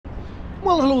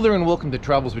Well, hello there and welcome to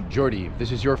Travels with Geordie. If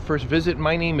this is your first visit,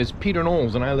 my name is Peter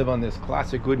Knowles and I live on this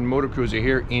classic wooden motor cruiser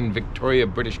here in Victoria,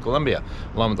 British Columbia,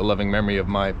 along with the loving memory of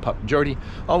my pup Geordie,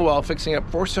 all the while fixing up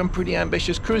for some pretty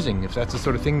ambitious cruising. If that's the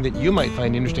sort of thing that you might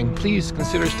find interesting, please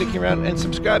consider sticking around and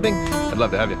subscribing. I'd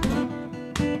love to have you.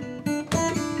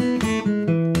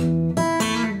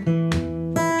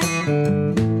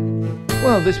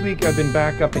 Well, this week I've been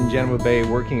back up in Genoa Bay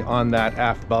working on that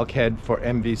aft bulkhead for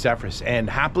MV Zephyrus, and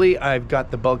happily I've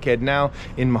got the bulkhead now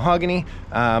in mahogany.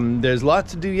 There's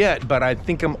lots to do yet, but I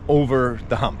think I'm over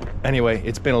the hump. Anyway,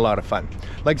 it's been a lot of fun.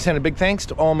 I'd like to send a big thanks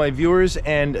to all my viewers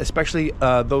and especially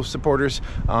those supporters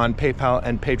on PayPal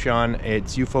and Patreon.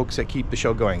 It's you folks that keep the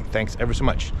show going. Thanks ever so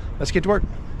much. Let's get to work.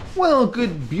 Well,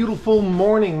 good beautiful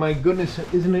morning. My goodness,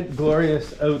 isn't it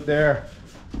glorious out there?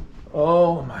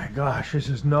 Oh my gosh, this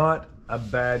is not a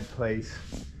bad place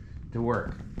to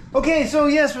work. Okay, so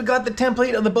yes, we got the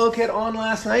template of the bulkhead on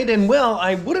last night, and well,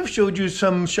 I would have showed you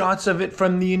some shots of it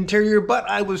from the interior, but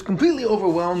I was completely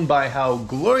overwhelmed by how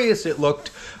glorious it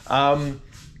looked. I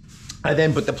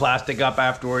then put the plastic up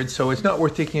afterwards, so it's not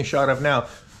worth taking a shot of now.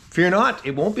 Fear not,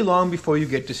 it won't be long before you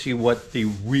get to see what the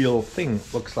real thing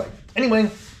looks like. Anyway,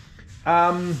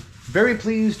 very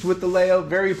pleased with the layout,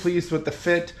 very pleased with the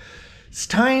fit. It's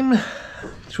time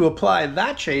to apply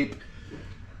that shape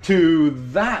to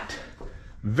that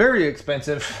very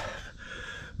expensive,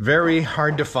 very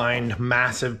hard to find,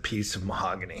 massive piece of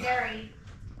mahogany. Scary.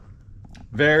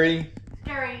 Very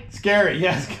scary. Scary,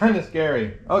 yes, kind of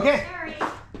scary. Okay. Scary.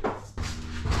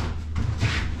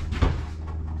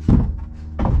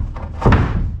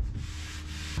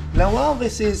 Now, while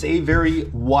this is a very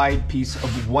wide piece of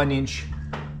 1-inch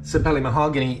sapelli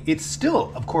mahogany, it's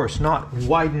still, of course, not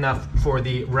wide enough for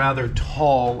the rather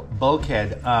tall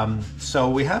bulkhead. So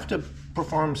we have to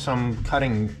perform some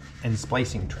cutting and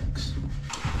splicing tricks.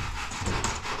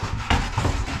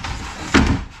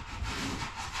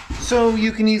 So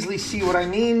you can easily see what I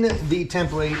mean. The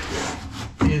template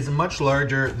is much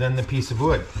larger than the piece of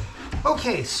wood.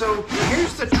 Okay, so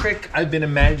here's the trick I've been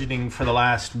imagining for the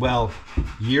last, well,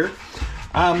 year.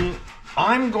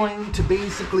 I'm going to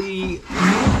basically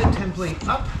move the template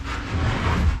up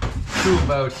to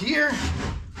about here,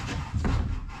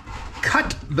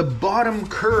 cut the bottom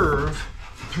curve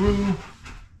through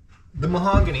the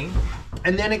mahogany,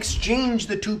 and then exchange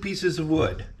the two pieces of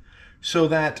wood so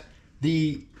that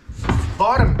the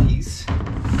bottom piece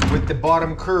with the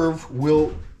bottom curve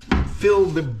will fill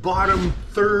the bottom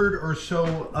third or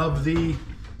so of the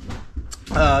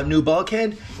new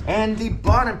bulkhead, and the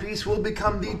bottom piece will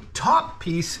become the top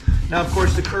piece. Now, of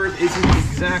course, the curve isn't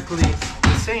exactly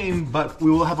the same, but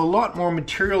we will have a lot more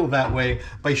material that way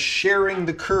by sharing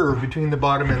the curve between the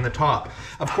bottom and the top.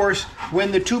 Of course,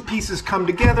 when the two pieces come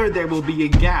together, there will be a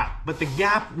gap, but the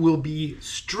gap will be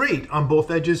straight on both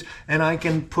edges, and I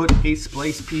can put a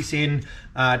splice piece in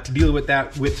to deal with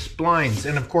that with splines.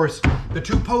 And of course, the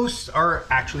two posts are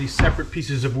actually separate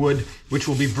pieces of wood, which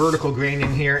will be vertical grain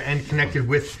in here and connected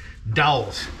with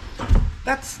dowels.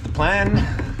 That's the plan.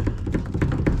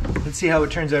 Let's see how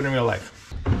it turns out in real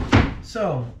life.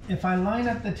 So if I line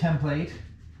up the template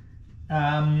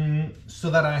so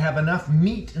that I have enough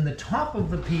meat in the top of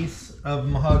the piece of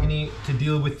mahogany to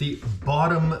deal with the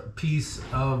bottom piece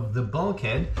of the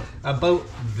bulkhead, about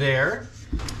there.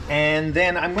 And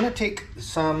then I'm going to take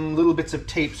some little bits of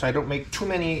tape so I don't make too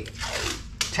many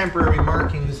temporary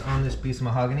markings on this piece of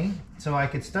mahogany. So I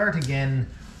could start again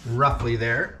roughly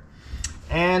there.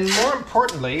 And more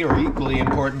importantly, or equally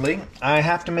importantly, I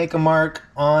have to make a mark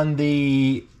on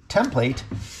the template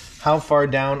how far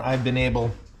down I've been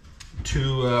able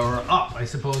to, or up, I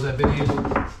suppose, I've been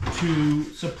able to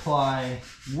supply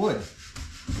wood.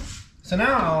 So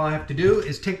now all I have to do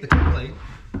is take the template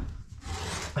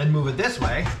and move it this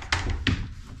way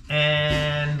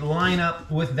and line up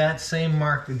with that same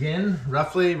mark again,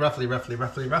 roughly.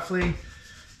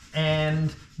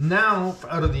 And now,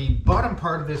 out of the bottom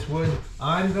part of this wood,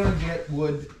 I'm going to get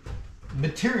wood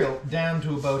material down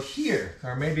to about here.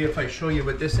 Or maybe if I show you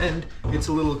at this end, it's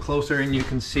a little closer and you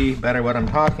can see better what I'm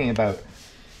talking about.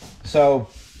 So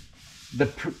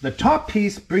the top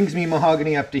piece brings me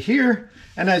mahogany up to here,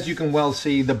 and as you can well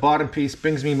see, the bottom piece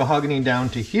brings me mahogany down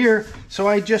to here. So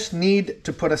I just need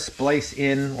to put a splice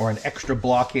in, or an extra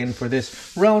block in, for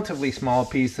this relatively small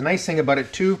piece. The nice thing about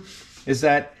it too is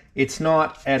that it's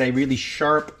not at a really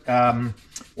sharp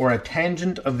or a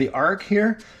tangent of the arc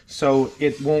here, so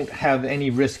it won't have any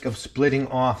risk of splitting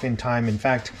off in time. In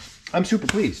fact, I'm super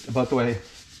pleased about the way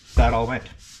that all went.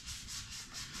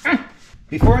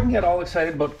 Before I can get all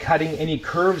excited about cutting any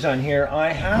curves on here,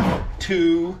 I have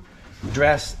to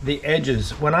dress the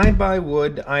edges. When I buy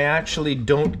wood, I actually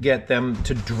don't get them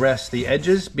to dress the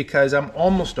edges because I'm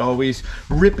almost always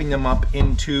ripping them up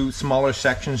into smaller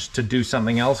sections to do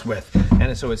something else with.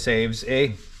 And so it saves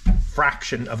a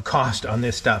fraction of cost on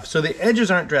this stuff. So the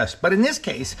edges aren't dressed. But in this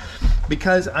case,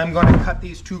 because I'm going to cut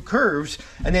these two curves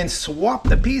and then swap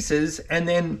the pieces and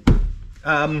then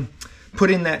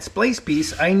put in that splice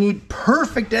piece, I need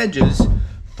perfect edges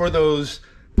for those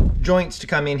joints to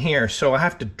come in here. So I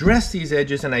have to dress these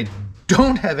edges, and I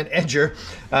don't have an edger.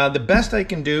 The best I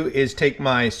can do is take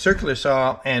my circular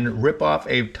saw and rip off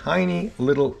a tiny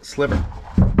little sliver.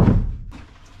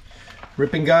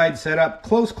 Ripping guide set up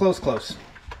close, close, close.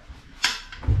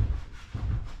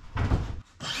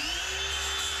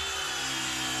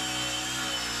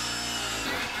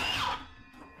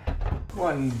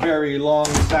 One very long,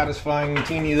 satisfying,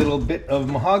 teeny little bit of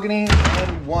mahogany,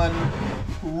 and one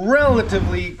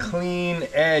relatively clean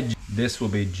edge. This will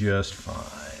be just fine.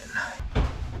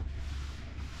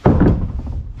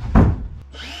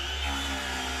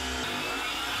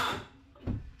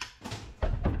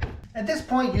 At this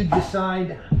point, you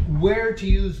decide where to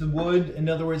use the wood. In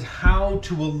other words, how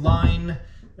to align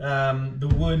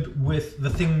the wood with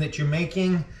the thing that you're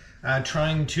making.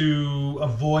 Trying to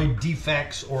avoid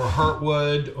defects or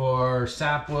heartwood or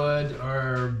sapwood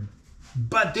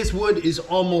but this wood is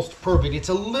almost perfect. It's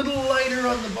a little lighter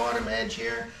on the bottom edge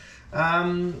here,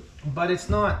 but it's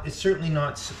certainly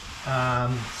not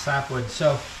sapwood,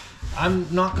 so I'm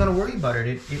not going to worry about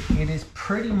it. It is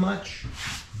pretty much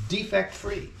defect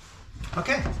free.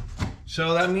 Okay,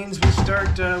 so that means we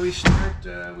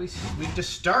just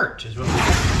start is what we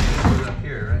put up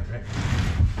here, right?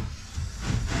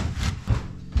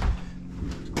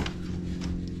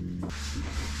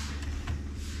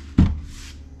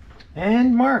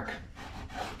 And mark.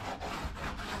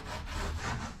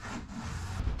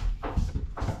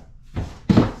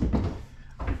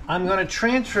 I'm going to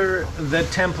transfer the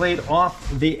template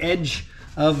off the edge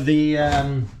of the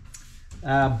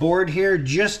board here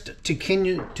just to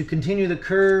continue the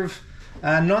curve.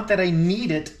 Not that I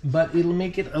need it, but it'll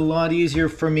make it a lot easier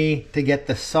for me to get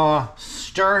the saw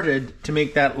started to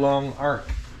make that long arc.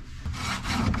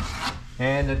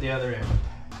 And at the other end.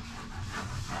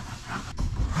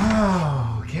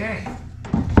 Okay.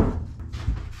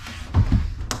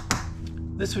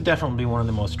 This would definitely be one of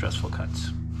the most stressful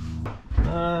cuts.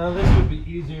 This would be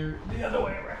easier the other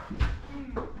way around.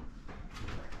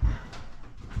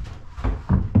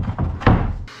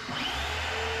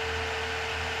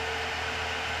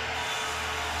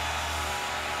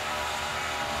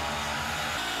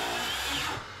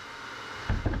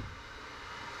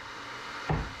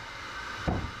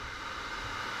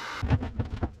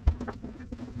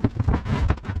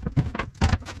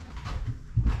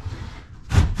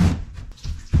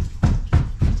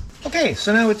 Okay,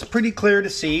 so now it's pretty clear to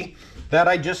see that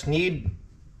I just need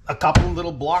a couple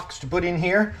little blocks to put in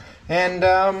here,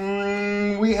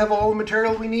 and we have all the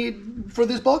material we need for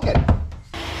this bulkhead.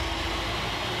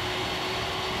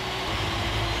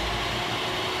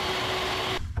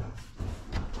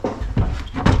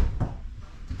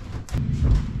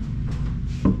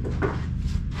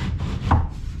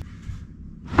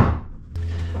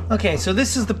 Okay, so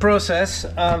this is the process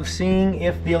of seeing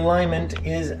if the alignment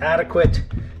is adequate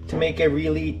to make a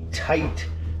really tight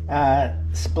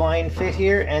spline fit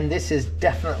here, and this is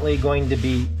definitely going to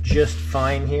be just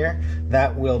fine here.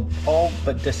 That will all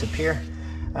but disappear.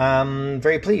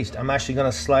 Very pleased. I'm actually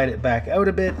going to slide it back out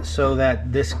a bit so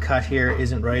that this cut here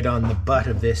isn't right on the butt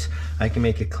of this. I can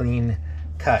make a clean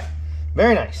cut.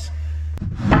 Very nice.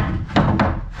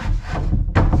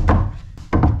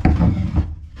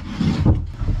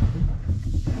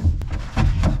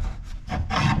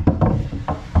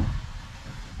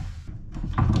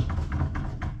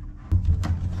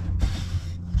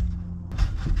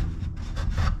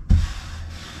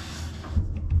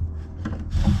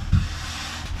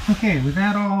 Okay, with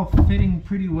that all fitting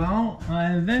pretty well,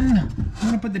 then I'm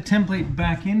going to put the template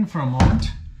back in for a moment.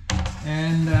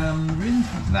 And the reason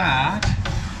for that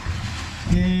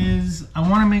is I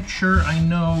want to make sure I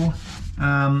know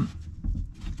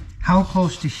how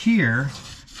close to here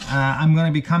I'm going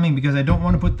to be coming, because I don't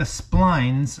want to put the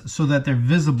splines so that they're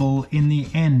visible in the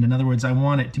end. In other words, I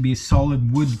want it to be a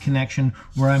solid wood connection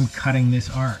where I'm cutting this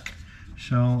arc.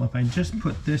 So if I just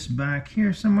put this back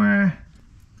here somewhere,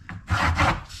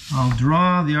 I'll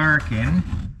draw the arc in.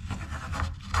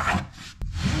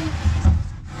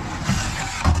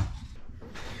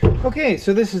 Okay,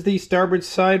 so this is the starboard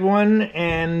side one,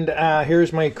 and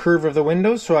here's my curve of the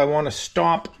window. So I want to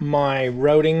stop my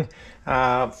routing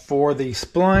for the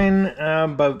spline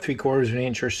about 3/4 of an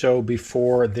inch or so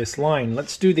before this line.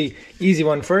 Let's do the easy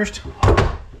one first.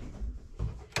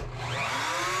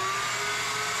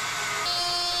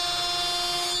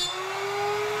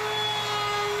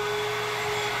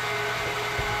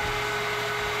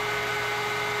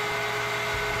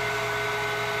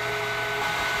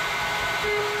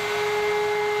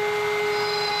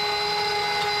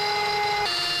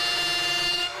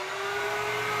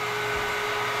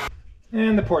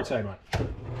 And the port side one.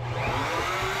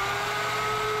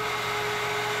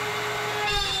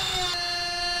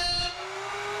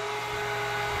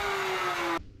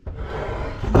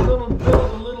 Build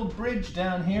a little bridge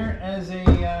down here as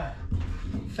a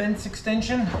fence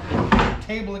extension,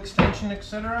 table extension,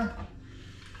 etc.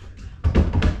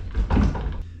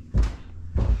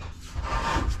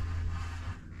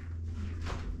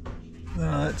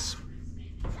 Well, that's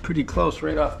pretty close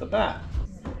right off the bat.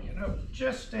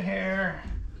 Just a hair.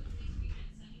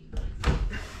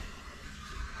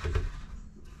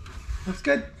 Looks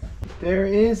good. There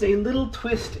is a little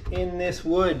twist in this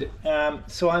wood,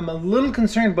 so I'm a little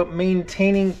concerned about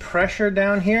maintaining pressure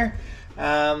down here.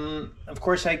 Of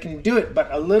course I can do it, but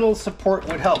a little support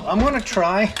would help. I'm going to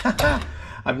try.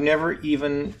 I've never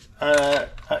even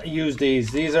used these.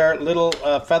 These are little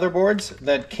feather boards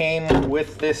that came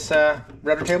with this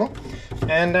rudder table,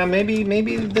 and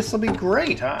maybe this will be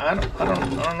great. I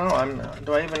don't know.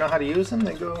 Do I even know how to use them?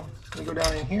 They go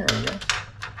down in here. I guess.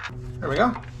 There we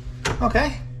go.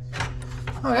 Okay.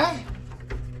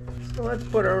 So let's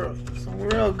put some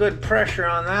real good pressure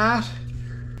on that.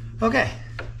 Okay.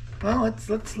 Well,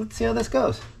 let's see how this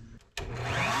goes.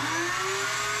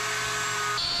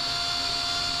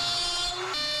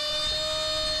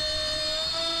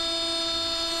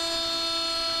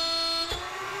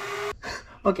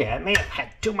 Okay, I may have had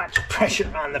too much pressure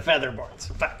on the feather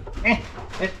boards, but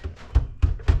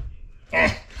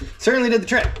certainly did the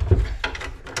trick.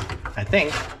 I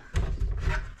think.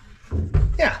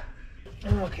 Yeah.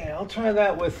 Okay, I'll try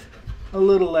that with a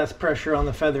little less pressure on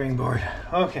the feathering board.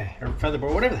 Okay, or feather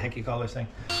board, whatever the heck you call this thing.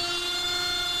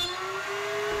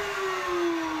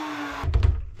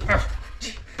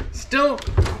 Still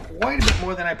quite a bit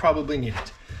more than I probably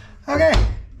needed. Okay.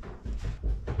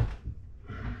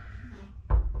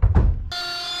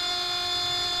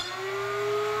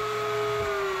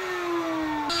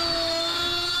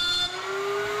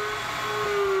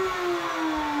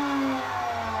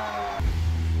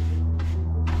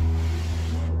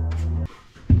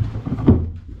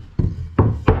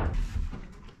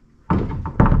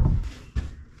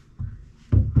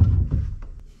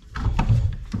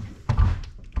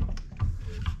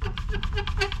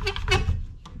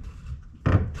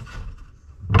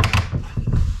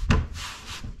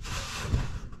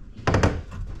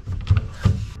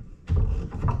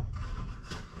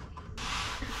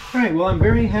 Alright, well, I'm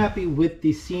very happy with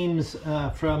the seams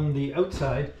from the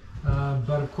outside,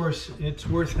 but of course it's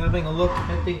worth having a look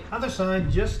at the other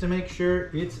side just to make sure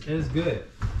it's as good.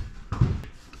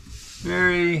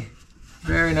 Very,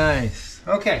 very nice.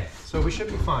 Okay, so we should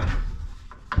be fine.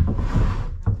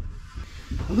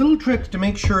 A little trick to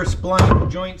make sure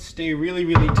spline joints stay really,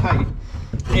 really tight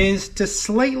is to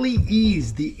slightly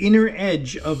ease the inner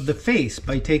edge of the face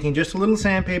by taking just a little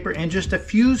sandpaper and just a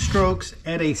few strokes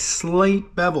at a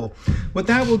slight bevel. What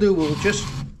that will do will just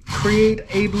create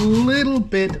a little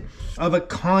bit of a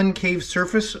concave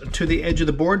surface to the edge of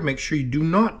the board. Make sure you do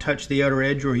not touch the outer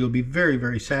edge or you'll be very,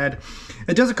 very sad.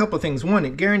 It does a couple of things. One,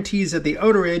 it guarantees that the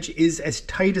outer edge is as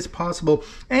tight as possible,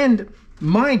 and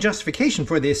my justification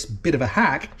for this bit of a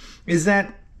hack is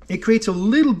that it creates a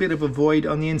little bit of a void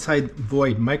on the inside,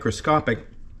 void, microscopic,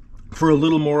 for a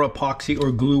little more epoxy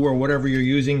or glue or whatever you're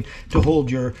using to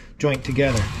hold your joint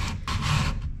together.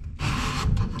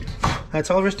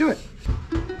 That's all there is to it.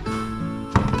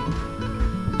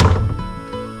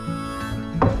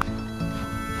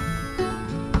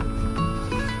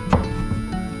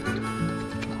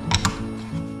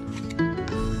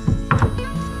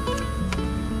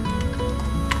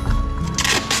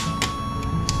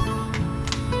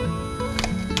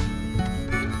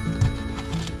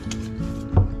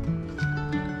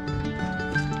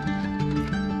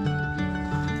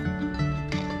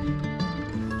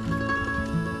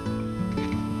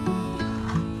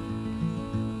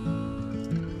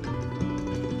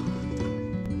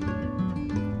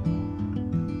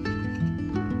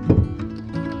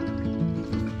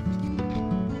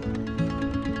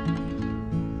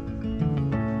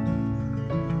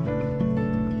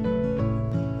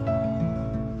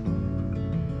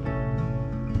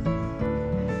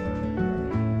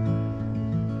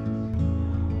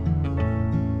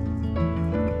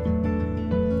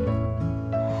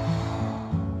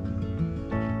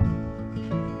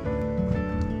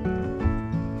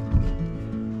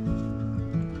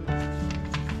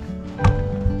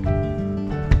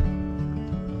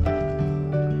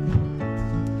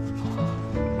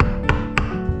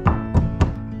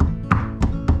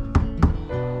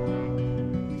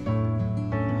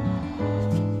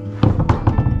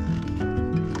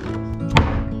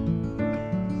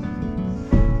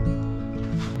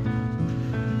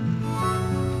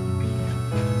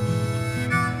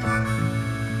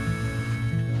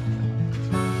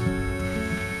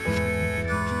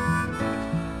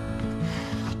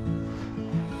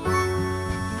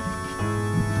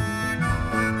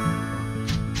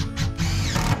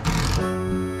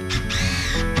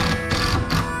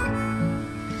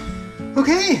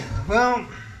 Okay, well,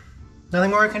 nothing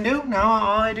more I can do. Now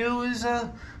all I do is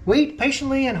wait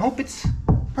patiently and hope it's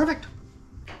perfect.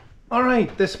 All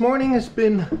right, this morning has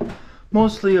been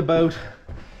mostly about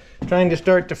trying to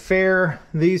start to fair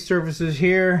these surfaces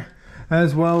here,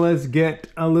 as well as get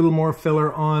a little more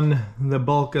filler on the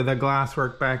bulk of the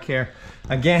glasswork back here.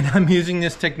 Again, I'm using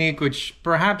this technique, which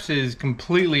perhaps is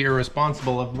completely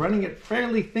irresponsible, of running it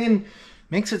fairly thin.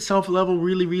 Makes it self-level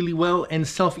really, really well and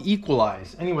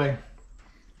self-equalize. Anyway,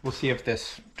 we'll see if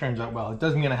this turns out well. It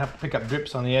doesn't gonna have to pick up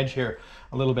drips on the edge here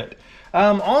a little bit.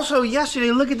 Also,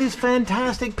 yesterday, look at this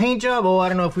fantastic paint job. Oh, I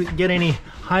don't know if we can get any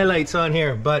highlights on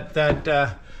here, but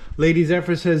that Lady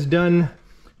Zephyrus has done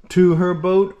to her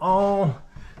boat, all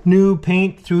new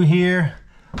paint through here.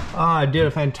 Did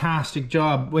a fantastic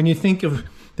job. When you think of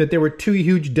that there were two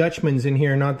huge Dutchmans in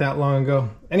here not that long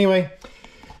ago. Anyway,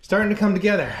 starting to come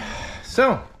together.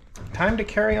 So, time to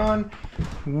carry on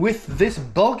with this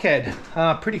bulkhead.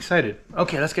 Pretty excited.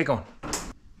 Okay, let's get going.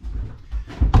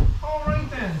 All right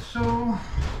then, so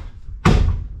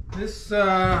this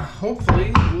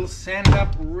hopefully will sand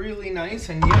up really nice.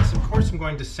 And yes, of course I'm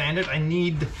going to sand it.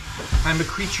 I'm a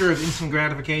creature of instant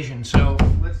gratification. So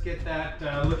let's get that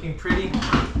looking pretty.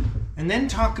 And then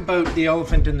talk about the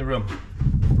elephant in the room.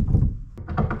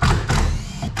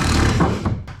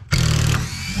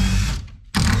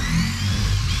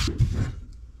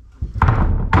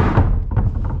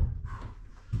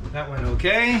 That went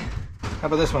okay. How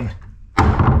about this one?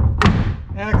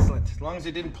 Excellent. As long as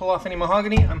it didn't pull off any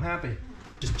mahogany, I'm happy.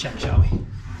 Just check, shall we?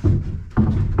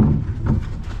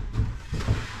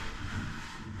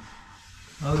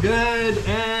 All good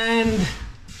and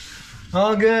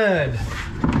all good.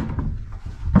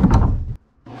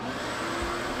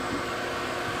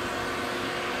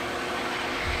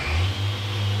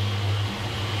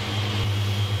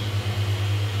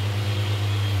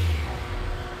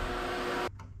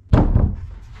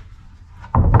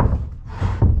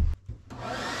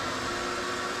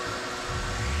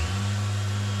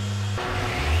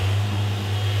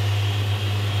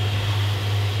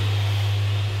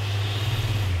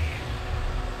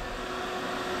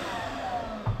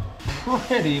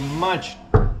 Pretty much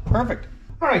perfect.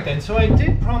 All right then, so I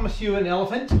did promise you an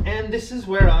elephant, and this is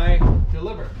where I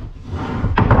deliver.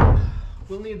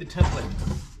 We'll need the template.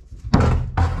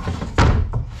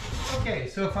 Okay,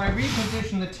 so if I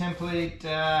reposition the template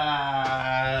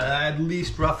at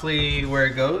least roughly where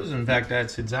it goes, in fact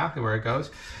that's exactly where it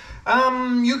goes,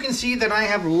 you can see that I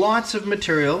have lots of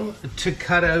material to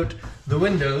cut out the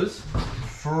windows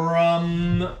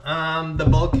from the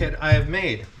bulkhead I have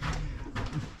made.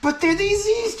 But they're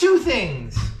these two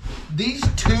things. These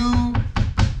two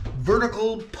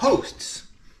vertical posts,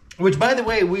 which by the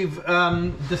way, we've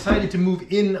decided to move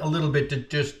in a little bit to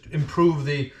just improve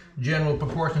the general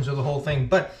proportions of the whole thing,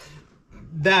 but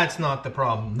that's not the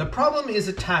problem. The problem is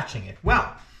attaching it.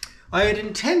 Well, I had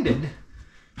intended,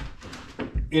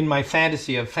 in my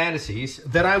fantasy of fantasies,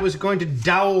 that I was going to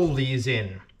dowel these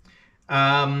in.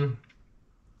 Now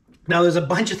there's a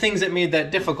bunch of things that made that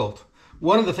difficult.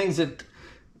 One of the things that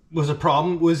was a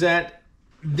problem was that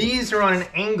these are on an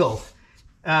angle,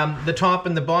 the top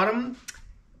and the bottom,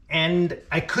 and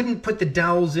I couldn't put the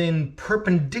dowels in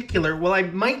perpendicular. Well, I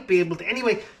might be able to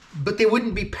anyway, but they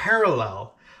wouldn't be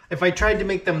parallel. If I tried to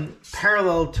make them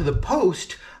parallel to the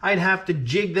post, I'd have to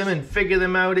jig them and figure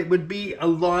them out. It would be a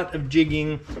lot of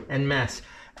jigging and mess.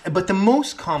 But the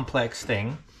most complex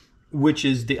thing, which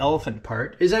is the elephant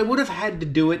part, is I would have had to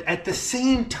do it at the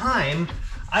same time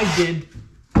I did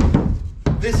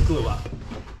this glue up,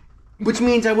 which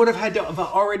means I would have had to have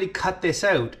already cut this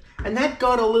out, and that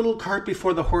got a little cart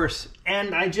before the horse.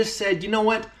 And I just said, you know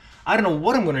what, I don't know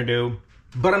what I'm gonna do,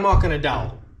 but I'm not gonna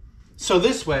dowel. So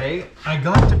this way I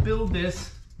got to build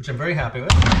this, which I'm very happy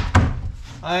with.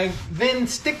 I then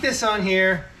stick this on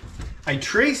here, I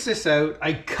trace this out,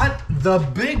 I cut the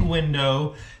big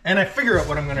window, and I figure out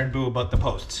what I'm gonna do about the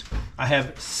posts. I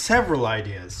have several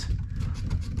ideas,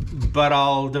 but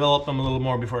I'll develop them a little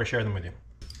more before I share them with you.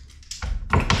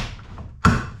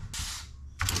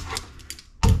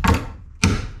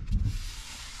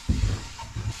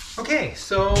 Okay,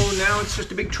 so now it's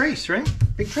just a big trace, right?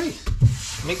 Big trace.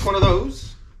 Make one of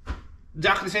those,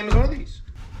 exactly the same as one of these.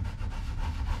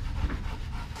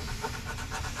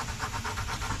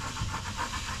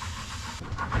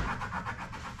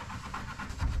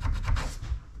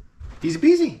 Easy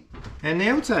peasy. And the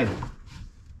outside.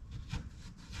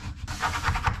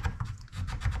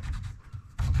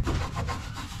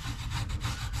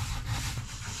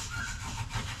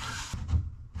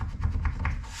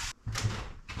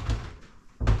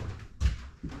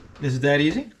 Is it that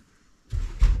easy?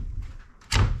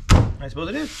 I suppose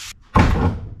it is.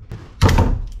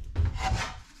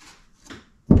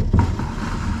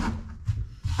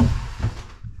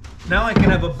 Now I can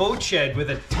have a boat shed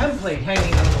with a template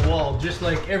hanging on the wall, just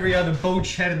like every other boat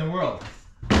shed in the world.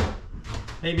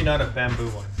 Maybe not a bamboo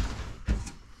one.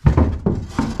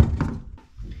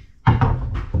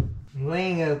 I'm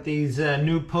laying out these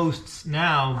new posts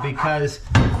now because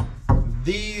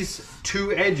these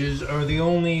two edges are the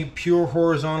only pure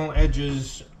horizontal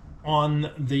edges on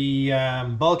the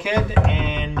bulkhead,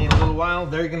 and in a little while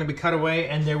they're going to be cut away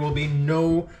and there will be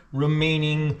no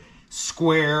remaining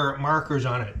square markers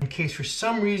on it, in case for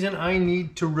some reason I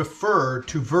need to refer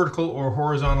to vertical or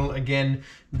horizontal again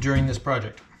during this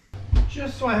project.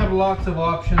 Just so I have lots of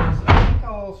options, I think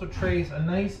I'll also trace a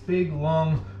nice big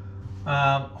long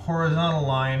horizontal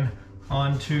line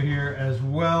onto here as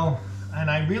well. And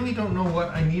I really don't know what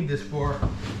I need this for,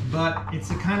 but it's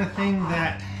the kind of thing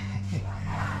that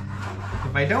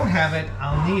if I don't have it,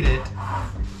 I'll need it.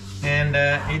 And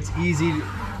it's easy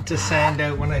to sand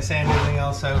out when I sand everything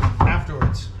else out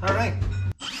afterwards. All right.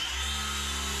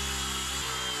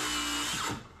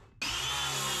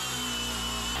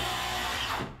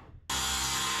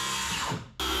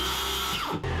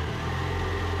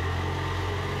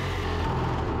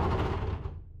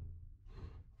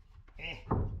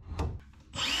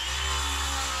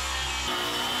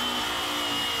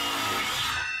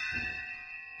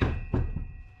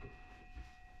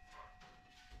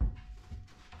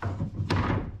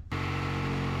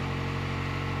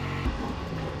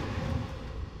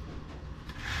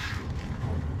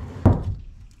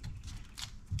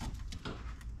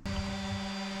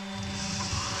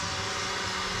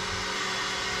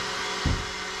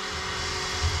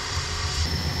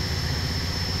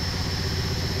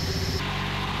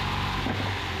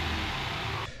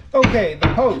 Okay, the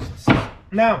posts.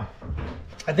 Now,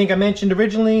 I think I mentioned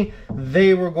originally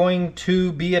they were going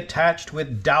to be attached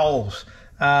with dowels.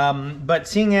 But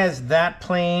seeing as that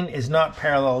plane is not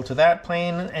parallel to that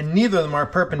plane, and neither of them are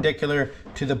perpendicular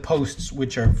to the posts,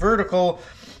 which are vertical,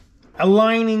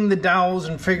 aligning the dowels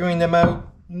and figuring them out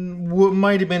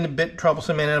might have been a bit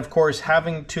troublesome. And of course,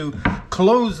 having to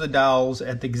close the dowels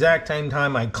at the exact same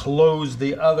time I closed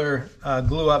the other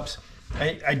glue-ups,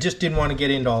 I just didn't want to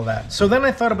get into all that. So then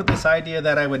I thought about this idea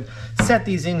that I would set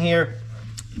these in here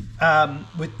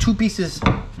with two pieces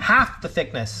half the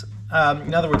thickness,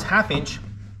 in other words ½ inch,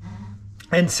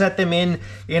 and set them in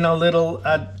a little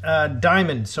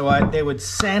diamond. So they would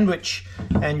sandwich,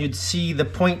 and you'd see the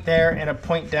point there and a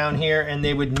point down here, and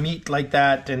they would meet like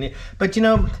that. But you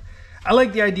know, I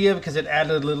like the idea because it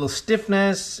added a little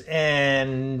stiffness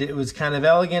and it was kind of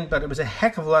elegant, but it was a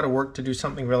heck of a lot of work to do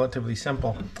something relatively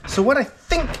simple. So what I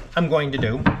think I'm going to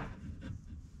do,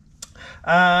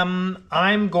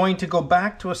 I'm going to go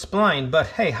back to a spline. But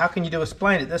hey, how can you do a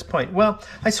spline at this point? Well,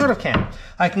 I sort of can.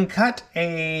 I can cut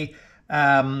a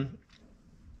dado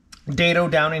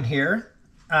down in here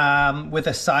with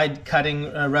a side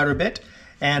cutting router bit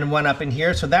and one up in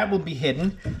here, so that will be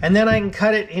hidden. And then I can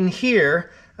cut it in here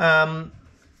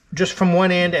just from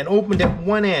one end and opened at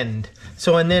one end.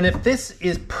 So, and then if this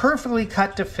is perfectly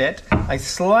cut to fit, I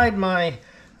slide my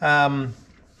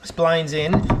splines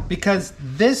in. Because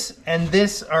this and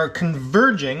this are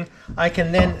converging, I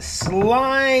can then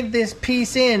slide this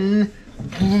piece in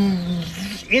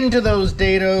into those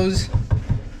dados,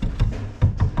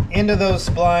 into those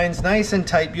splines, nice and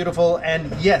tight, beautiful.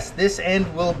 And yes, this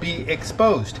end will be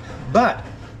exposed, but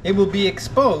it will be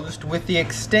exposed with the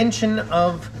extension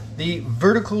of the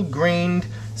vertical grained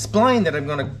spline that I'm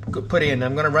going to put in.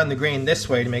 I'm going to run the grain this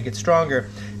way to make it stronger.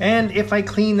 And if I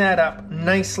clean that up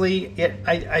nicely,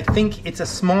 I think it's a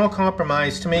small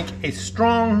compromise to make a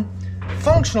strong,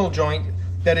 functional joint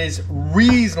that is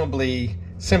reasonably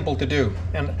simple to do.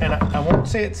 And I won't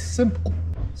say it's simple.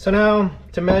 So now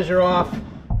to measure off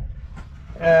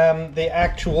the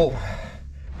actual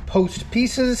post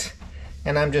pieces,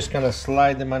 and I'm just going to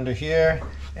slide them under here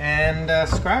and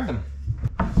scribe them.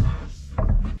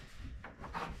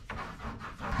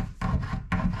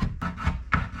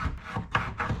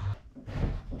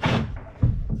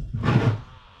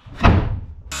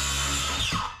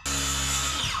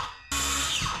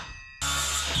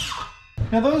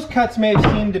 Now those cuts may have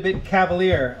seemed a bit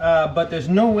cavalier, but there's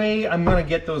no way I'm going to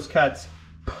get those cuts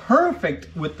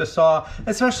perfect with the saw,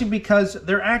 especially because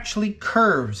they're actually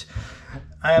curves.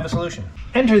 I have a solution.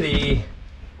 Enter the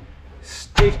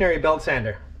stationary belt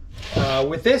sander.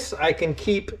 With this, I can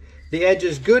keep the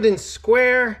edges good and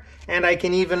square, and I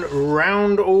can even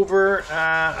round over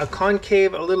a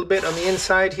concave a little bit on the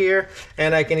inside here,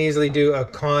 and I can easily do a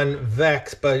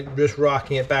convex by just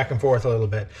rocking it back and forth a little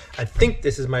bit. I think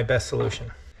this is my best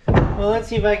solution. Well, let's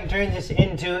see if I can turn this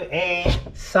into a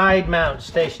side mount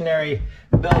stationary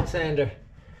belt sander.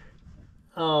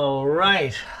 All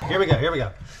right, here we go, here we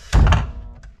go.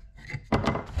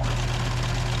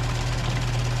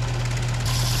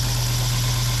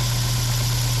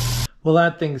 Well,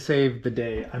 that thing saved the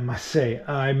day, I must say.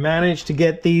 I managed to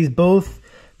get these both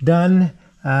done,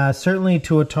 certainly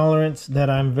to a tolerance that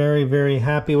I'm very, very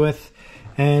happy with.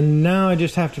 And now I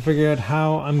just have to figure out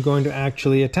how I'm going to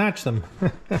actually attach them.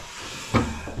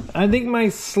 I think my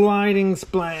sliding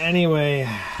anyway.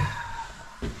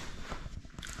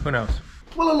 Who knows?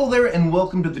 Well, hello there, and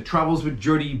welcome to the Travels with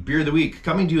Geordie Beer of the Week.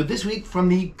 Coming to you this week from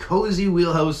the cozy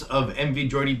wheelhouse of MV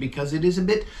Geordie, because it is a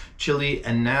bit chilly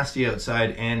and nasty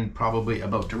outside and probably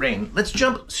about to rain. Let's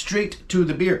jump straight to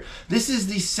the beer. This is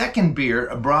the second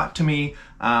beer brought to me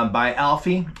by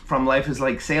Alfie from Life is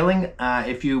Like Sailing,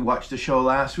 if you watched the show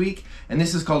last week. And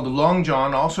this is called the Long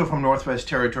John, also from Northwest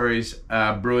Territories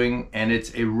Brewing, and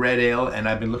it's a red ale, and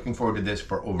I've been looking forward to this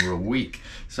for over a week.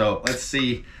 So let's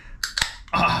see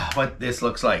what this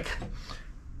looks like.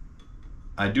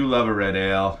 I do love a red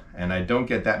ale, and I don't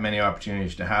get that many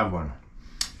opportunities to have one.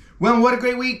 Well, what a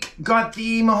great week. Got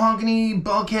the mahogany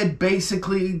bulkhead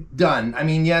basically done. I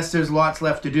mean, yes, there's lots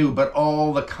left to do, but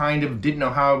all the kind of didn't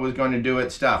know how I was going to do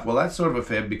it stuff. Well, that's sort of a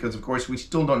fib, because of course we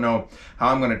still don't know how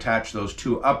I'm going to attach those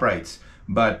two uprights,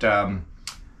 but I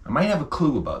might have a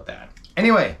clue about that.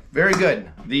 Anyway, very good.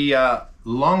 The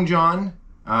Long John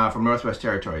from Northwest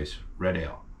Territories, red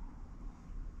ale.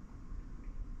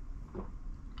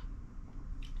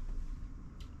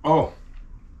 Oh,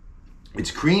 it's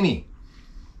creamy.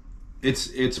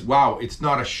 It's wow, it's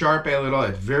not a sharp ale at all.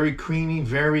 It's very creamy,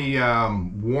 very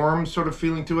warm sort of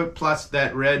feeling to it, plus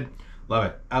that red. Love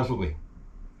it, absolutely.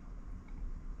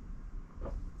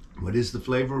 What is the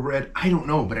flavor of red? I don't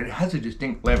know, but it has a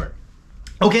distinct flavor.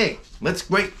 Okay, let's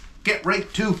get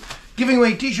right to giving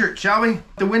away t-shirts, shall we?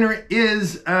 The winner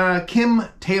is Kim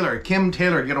Taylor. Kim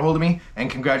Taylor, get a hold of me, and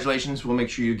congratulations. We'll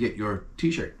make sure you get your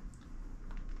t-shirt.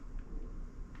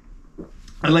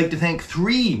 I'd like to thank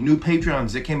 3 new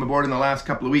Patreons that came aboard in the last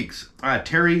couple of weeks.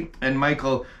 Terry and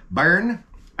Michael Byrne,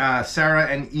 Sarah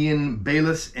and Ian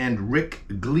Bayless, and Rick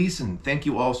Gleason. Thank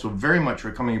you all so very much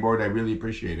for coming aboard. I really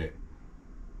appreciate it.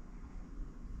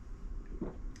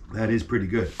 That is pretty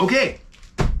good. Okay,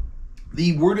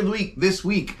 the word of the week this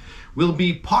week will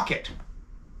be pocket.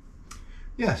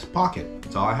 Yes, pocket.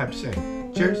 That's all I have to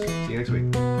say. Cheers. See you next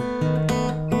week.